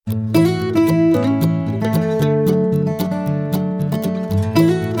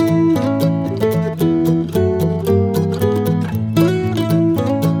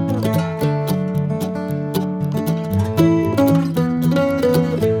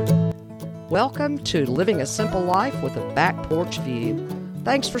Welcome to Living a Simple Life with a Back Porch View.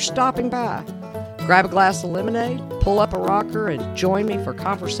 Thanks for stopping by. Grab a glass of lemonade, pull up a rocker, and join me for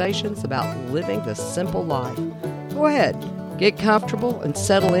conversations about living the simple life. Go ahead, get comfortable and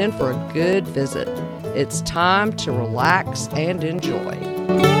settle in for a good visit. It's time to relax and enjoy.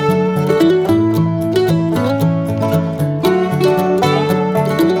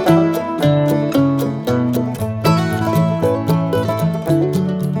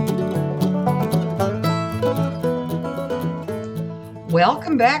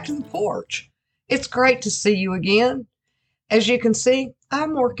 Welcome back to the porch. It's great to see you again. As you can see,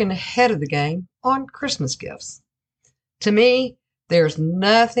 I'm working ahead of the game on Christmas gifts. To me, there's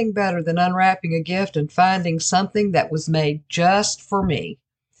nothing better than unwrapping a gift and finding something that was made just for me.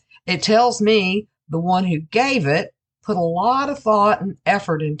 It tells me the one who gave it put a lot of thought and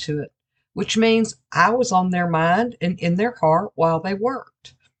effort into it, which means I was on their mind and in their heart while they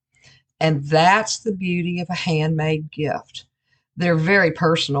worked. And that's the beauty of a handmade gift. They're very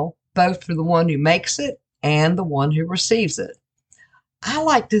personal, both for the one who makes it and the one who receives it. I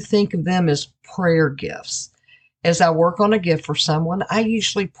like to think of them as prayer gifts. As I work on a gift for someone, I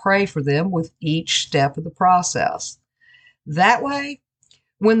usually pray for them with each step of the process. That way,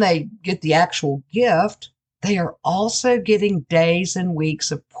 when they get the actual gift, they are also getting days and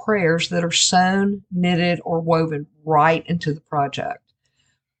weeks of prayers that are sewn, knitted, or woven right into the project.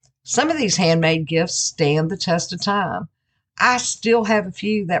 Some of these handmade gifts stand the test of time. I still have a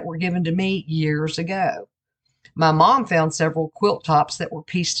few that were given to me years ago. My mom found several quilt tops that were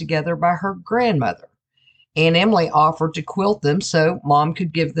pieced together by her grandmother. Aunt Emily offered to quilt them so Mom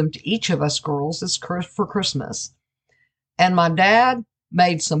could give them to each of us girls for Christmas. And my dad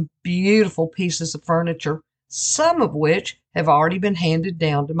made some beautiful pieces of furniture, some of which have already been handed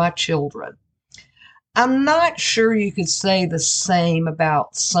down to my children. I'm not sure you could say the same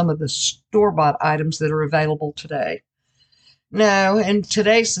about some of the store-bought items that are available today. No, in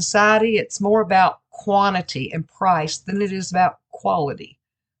today's society, it's more about quantity and price than it is about quality.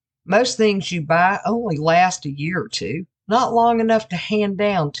 Most things you buy only last a year or two, not long enough to hand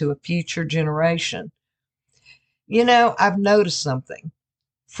down to a future generation. You know, I've noticed something.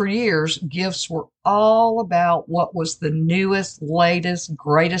 For years, gifts were all about what was the newest, latest,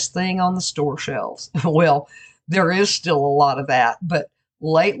 greatest thing on the store shelves. Well, there is still a lot of that, but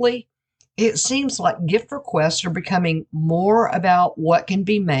lately, it seems like gift requests are becoming more about what can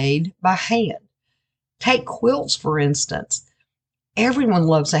be made by hand. Take quilts, for instance. Everyone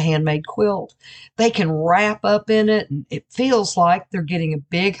loves a handmade quilt. They can wrap up in it, and it feels like they're getting a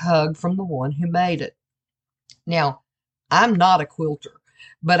big hug from the one who made it. Now, I'm not a quilter,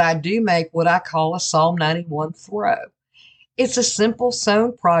 but I do make what I call a Psalm 91 throw. It's a simple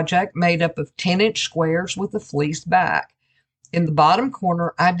sewn project made up of 10-inch squares with a fleece back. In the bottom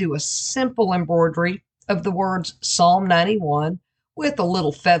corner, I do a simple embroidery of the words Psalm 91 with a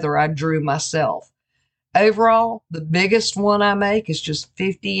little feather I drew myself. Overall, the biggest one I make is just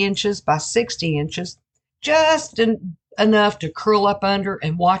 50 inches by 60 inches, just enough to curl up under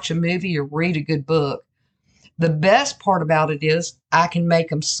and watch a movie or read a good book. The best part about it is I can make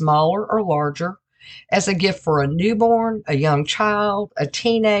them smaller or larger as a gift for a newborn, a young child, a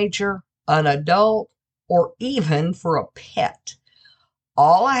teenager, an adult, or even for a pet.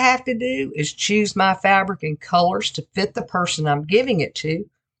 All I have to do is choose my fabric and colors to fit the person I'm giving it to,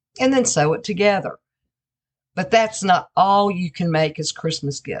 and then sew it together. But that's not all you can make as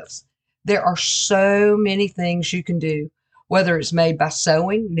Christmas gifts. There are so many things you can do, whether it's made by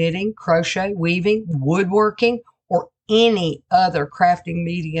sewing, knitting, crochet, weaving, woodworking, or any other crafting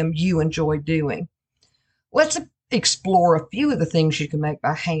medium you enjoy doing. Let's explore a few of the things you can make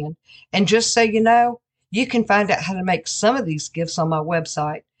by hand. And just so you know, you can find out how to make some of these gifts on my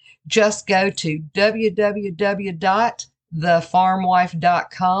website. Just go to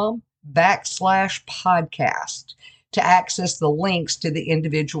www.thefarmwife.com/podcast to access the links to the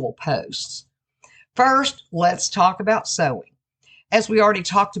individual posts. First, let's talk about sewing. As we already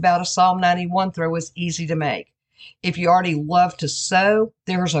talked about, a Psalm 91 throw is easy to make. If you already love to sew,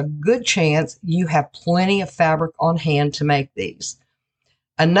 there's a good chance you have plenty of fabric on hand to make these.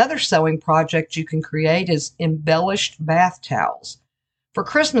 Another sewing project you can create is embellished bath towels. For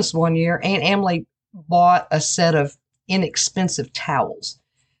Christmas one year, Aunt Emily bought a set of inexpensive towels.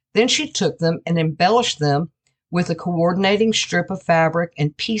 Then she took them and embellished them with a coordinating strip of fabric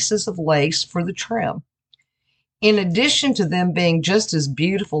and pieces of lace for the trim. In addition to them being just as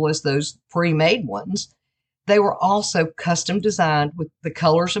beautiful as those pre-made ones, they were also custom designed with the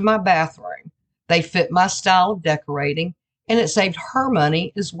colors of my bathroom. They fit my style of decorating, and it saved her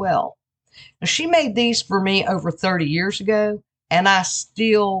money as well. Now, she made these for me over 30 years ago, and I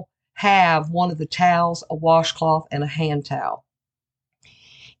still have one of the towels, a washcloth, and a hand towel.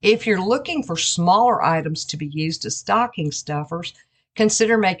 If you're looking for smaller items to be used as stocking stuffers,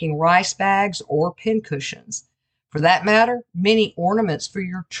 consider making rice bags or pincushions. For that matter, many ornaments for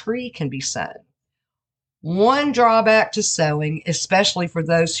your tree can be sewn. One drawback to sewing, especially for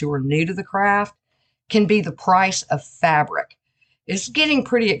those who are new to the craft, can be the price of fabric. It's getting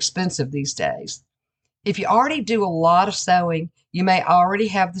pretty expensive these days. If you already do a lot of sewing, you may already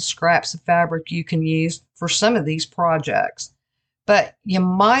have the scraps of fabric you can use for some of these projects. But you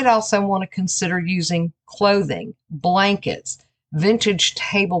might also want to consider using clothing, blankets, vintage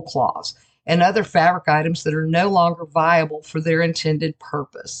tablecloths, and other fabric items that are no longer viable for their intended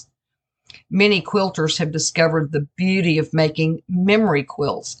purpose. Many quilters have discovered the beauty of making memory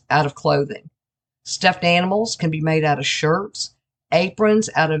quilts out of clothing. Stuffed animals can be made out of shirts, aprons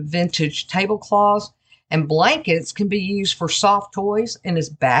out of vintage tablecloths, and blankets can be used for soft toys and as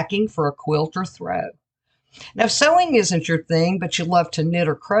backing for a quilt or throw. Now, if sewing isn't your thing, but you love to knit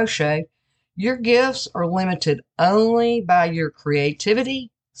or crochet, your gifts are limited only by your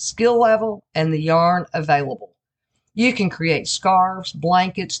creativity, skill level, and the yarn available. You can create scarves,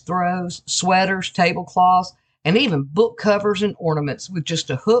 blankets, throws, sweaters, tablecloths, and even book covers and ornaments with just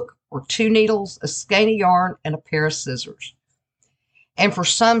a hook or 2 needles, a skein of yarn, and a pair of scissors. And for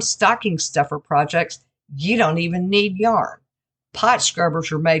some stocking stuffer projects, you don't even need yarn. Pot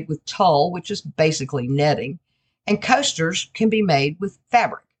scrubbers are made with tulle, which is basically netting, and coasters can be made with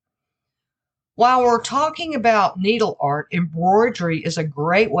fabric. While we're talking about needle art, embroidery is a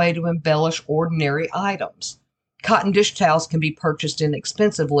great way to embellish ordinary items. Cotton dish towels can be purchased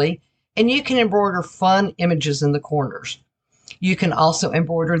inexpensively, and you can embroider fun images in the corners. You can also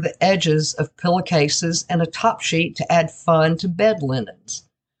embroider the edges of pillowcases and a top sheet to add fun to bed linens.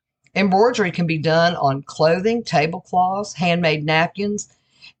 Embroidery can be done on clothing, tablecloths, handmade napkins,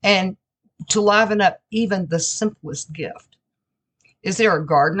 and to liven up even the simplest gift. Is there a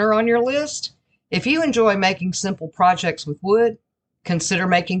gardener on your list? If you enjoy making simple projects with wood, consider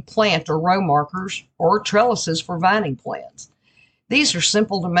making plant or row markers or trellises for vining plants. These are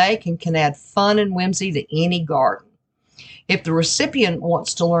simple to make and can add fun and whimsy to any garden. If the recipient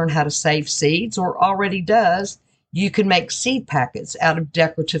wants to learn how to save seeds or already does, you can make seed packets out of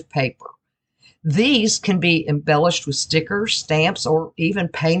decorative paper. These can be embellished with stickers, stamps, or even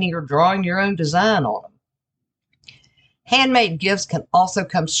painting or drawing your own design on them. Handmade gifts can also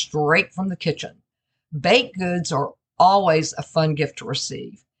come straight from the kitchen. Baked goods are always a fun gift to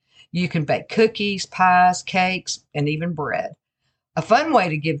receive. You can bake cookies, pies, cakes, and even bread. A fun way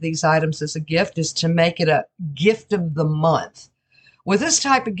to give these items as a gift is to make it a gift of the month. With this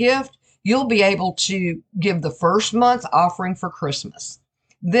type of gift, you'll be able to give the first month offering for Christmas.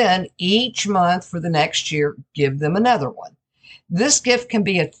 Then each month for the next year, give them another one. This gift can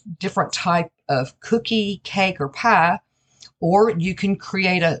be a different type of cookie, cake, or pie, or you can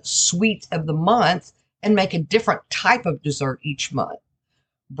create a sweet of the month and make a different type of dessert each month.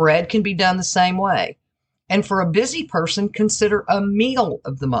 Bread can be done the same way. And for a busy person, consider a meal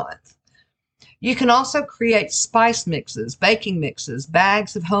of the month. You can also create spice mixes, baking mixes,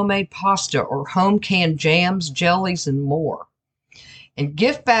 bags of homemade pasta, or home canned jams, jellies, and more. And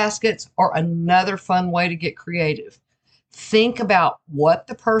gift baskets are another fun way to get creative. Think about what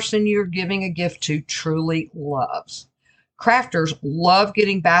the person you're giving a gift to truly loves. Crafters love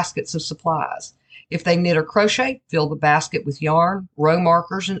getting baskets of supplies. If they knit or crochet, fill the basket with yarn, row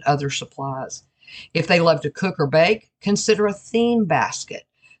markers, and other supplies. If they love to cook or bake, consider a theme basket,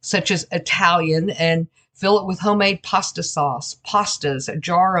 such as Italian, and fill it with homemade pasta sauce, pastas, a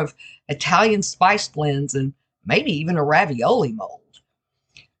jar of Italian spice blends, and maybe even a ravioli mold.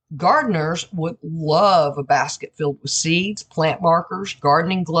 Gardeners would love a basket filled with seeds, plant markers,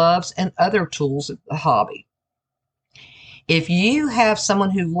 gardening gloves, and other tools of the hobby. If you have someone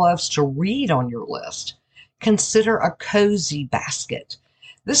who loves to read on your list, consider a cozy basket.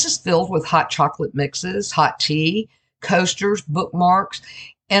 This is filled with hot chocolate mixes, hot tea, coasters, bookmarks,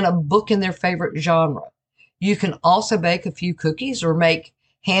 and a book in their favorite genre. You can also bake a few cookies or make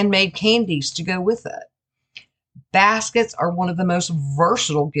handmade candies to go with it. Baskets are one of the most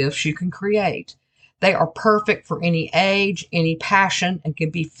versatile gifts you can create. They are perfect for any age, any passion, and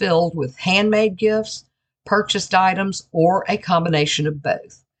can be filled with handmade gifts, purchased items, or a combination of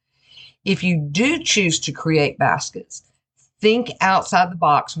both. If you do choose to create baskets, think outside the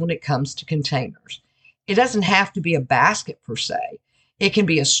box when it comes to containers. It doesn't have to be a basket per se. It can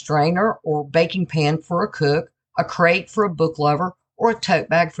be a strainer or baking pan for a cook, a crate for a book lover, or a tote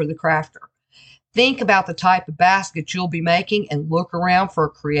bag for the crafter. Think about the type of basket you'll be making and look around for a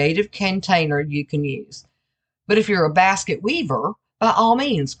creative container you can use. But if you're a basket weaver, by all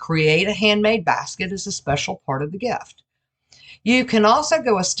means, create a handmade basket as a special part of the gift. You can also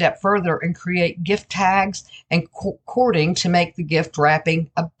go a step further and create gift tags and cording to make the gift wrapping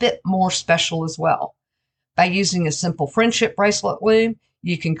a bit more special as well. By using a simple friendship bracelet loom,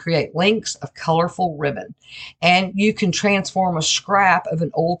 you can create links of colorful ribbon, and you can transform a scrap of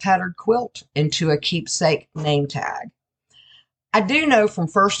an old tattered quilt into a keepsake name tag. I do know from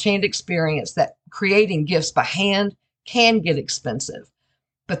firsthand experience that creating gifts by hand can get expensive,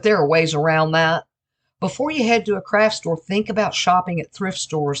 but there are ways around that. Before you head to a craft store, think about shopping at thrift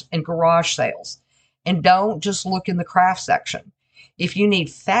stores and garage sales. And don't just look in the craft section. If you need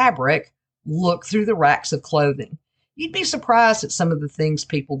fabric, look through the racks of clothing. You'd be surprised at some of the things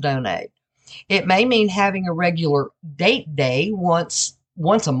people donate. It may mean having a regular date day once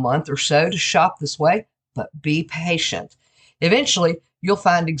a month or so to shop this way, but be patient. Eventually, you'll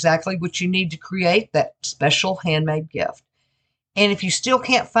find exactly what you need to create that special handmade gift. And if you still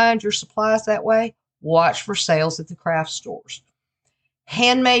can't find your supplies that way, watch for sales at the craft stores.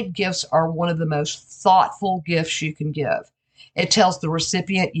 Handmade gifts are one of the most thoughtful gifts you can give. It tells the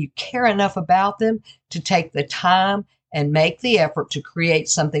recipient you care enough about them to take the time and make the effort to create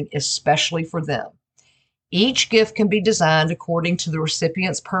something especially for them. Each gift can be designed according to the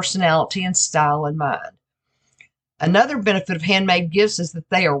recipient's personality and style in mind. Another benefit of handmade gifts is that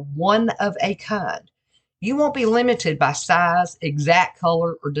they are one of a kind. You won't be limited by size, exact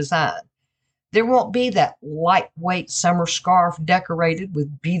color, or design. There won't be that lightweight summer scarf decorated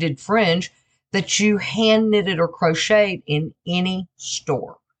with beaded fringe that you hand knitted or crocheted in any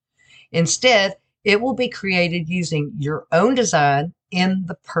store. Instead, it will be created using your own design in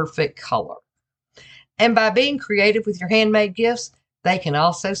the perfect color. And by being creative with your handmade gifts, they can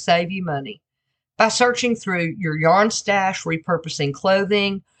also save you money. By searching through your yarn stash, repurposing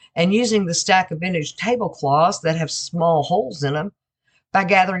clothing, and using the stack of vintage tablecloths that have small holes in them, by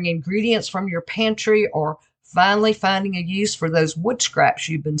gathering ingredients from your pantry, or finally finding a use for those wood scraps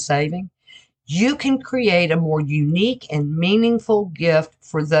you've been saving, you can create a more unique and meaningful gift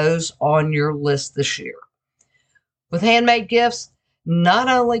for those on your list this year. With handmade gifts, not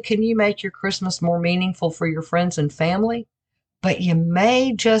only can you make your Christmas more meaningful for your friends and family, but you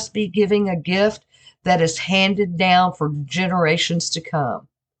may just be giving a gift that is handed down for generations to come.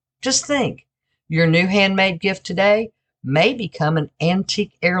 Just think, your new handmade gift today may become an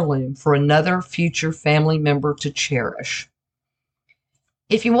antique heirloom for another future family member to cherish.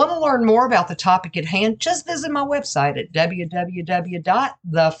 If you want to learn more about the topic at hand, just visit my website at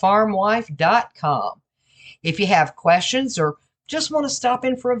www.thefarmwife.com. If you have questions or just want to stop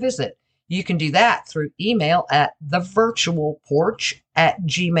in for a visit, you can do that through email at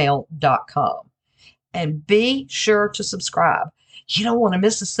thevirtualporch@gmail.com. And be sure to subscribe. You don't want to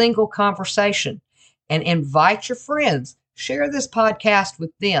miss a single conversation. And invite your friends. Share this podcast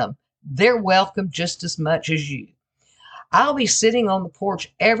with them. They're welcome just as much as you. I'll be sitting on the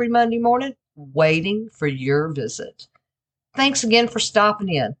porch every Monday morning waiting for your visit. Thanks again for stopping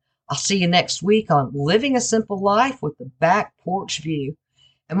in. I'll see you next week on Living a Simple Life with the Back Porch View.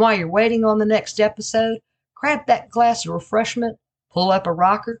 And while you're waiting on the next episode, grab that glass of refreshment, pull up a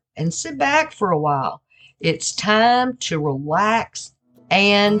rocker, and sit back for a while. It's time to relax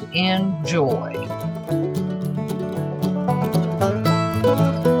and enjoy.